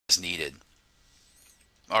as needed.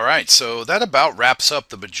 Alright, so that about wraps up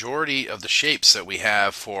the majority of the shapes that we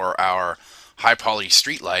have for our high poly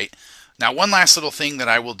streetlight. Now, one last little thing that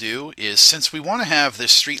I will do is, since we want to have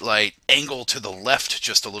this streetlight angle to the left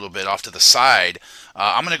just a little bit off to the side,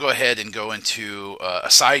 I'm going to go ahead and go into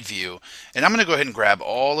a side view, and I'm going to go ahead and grab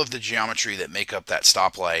all of the geometry that make up that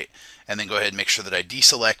stoplight, and then go ahead and make sure that I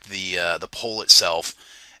deselect the pole itself.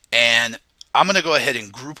 And I'm going to go ahead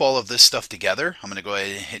and group all of this stuff together. I'm going to go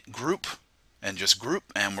ahead and hit group and just group,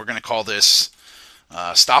 and we're going to call this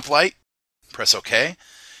stoplight. Press OK.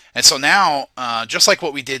 And so now, just like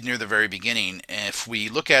what we did near the very beginning, if we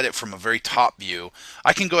look at it from a very top view,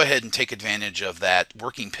 I can go ahead and take advantage of that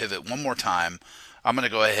working pivot one more time. I'm going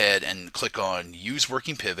to go ahead and click on Use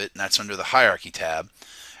Working Pivot, and that's under the Hierarchy tab.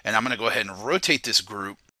 And I'm going to go ahead and rotate this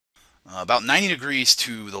group about 90 degrees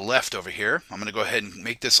to the left over here. I'm going to go ahead and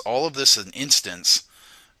make all of this an instance.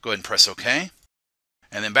 Go ahead and press OK.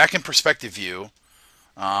 And then back in perspective view,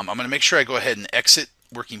 I'm going to make sure I go ahead and exit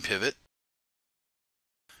Working Pivot.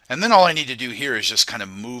 And then all I need to do here is just kind of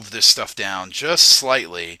move this stuff down just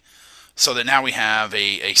slightly so that now we have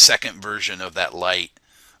a second version of that light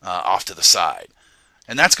off to the side.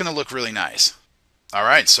 And that's going to look really nice. All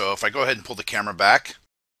right, so if I go ahead and pull the camera back,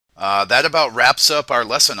 that about wraps up our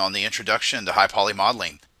lesson on the introduction to high poly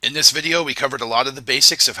modeling. In this video, we covered a lot of the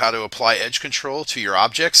basics of how to apply edge control to your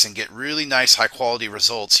objects and get really nice high quality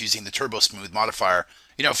results using the turbosmooth modifier.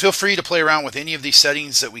 Feel free to play around with any of these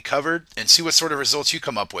settings that we covered and see what sort of results you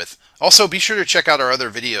come up with. Also, be sure to check out our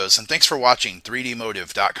other videos, and thanks for watching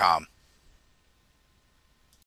 3dmotive.com.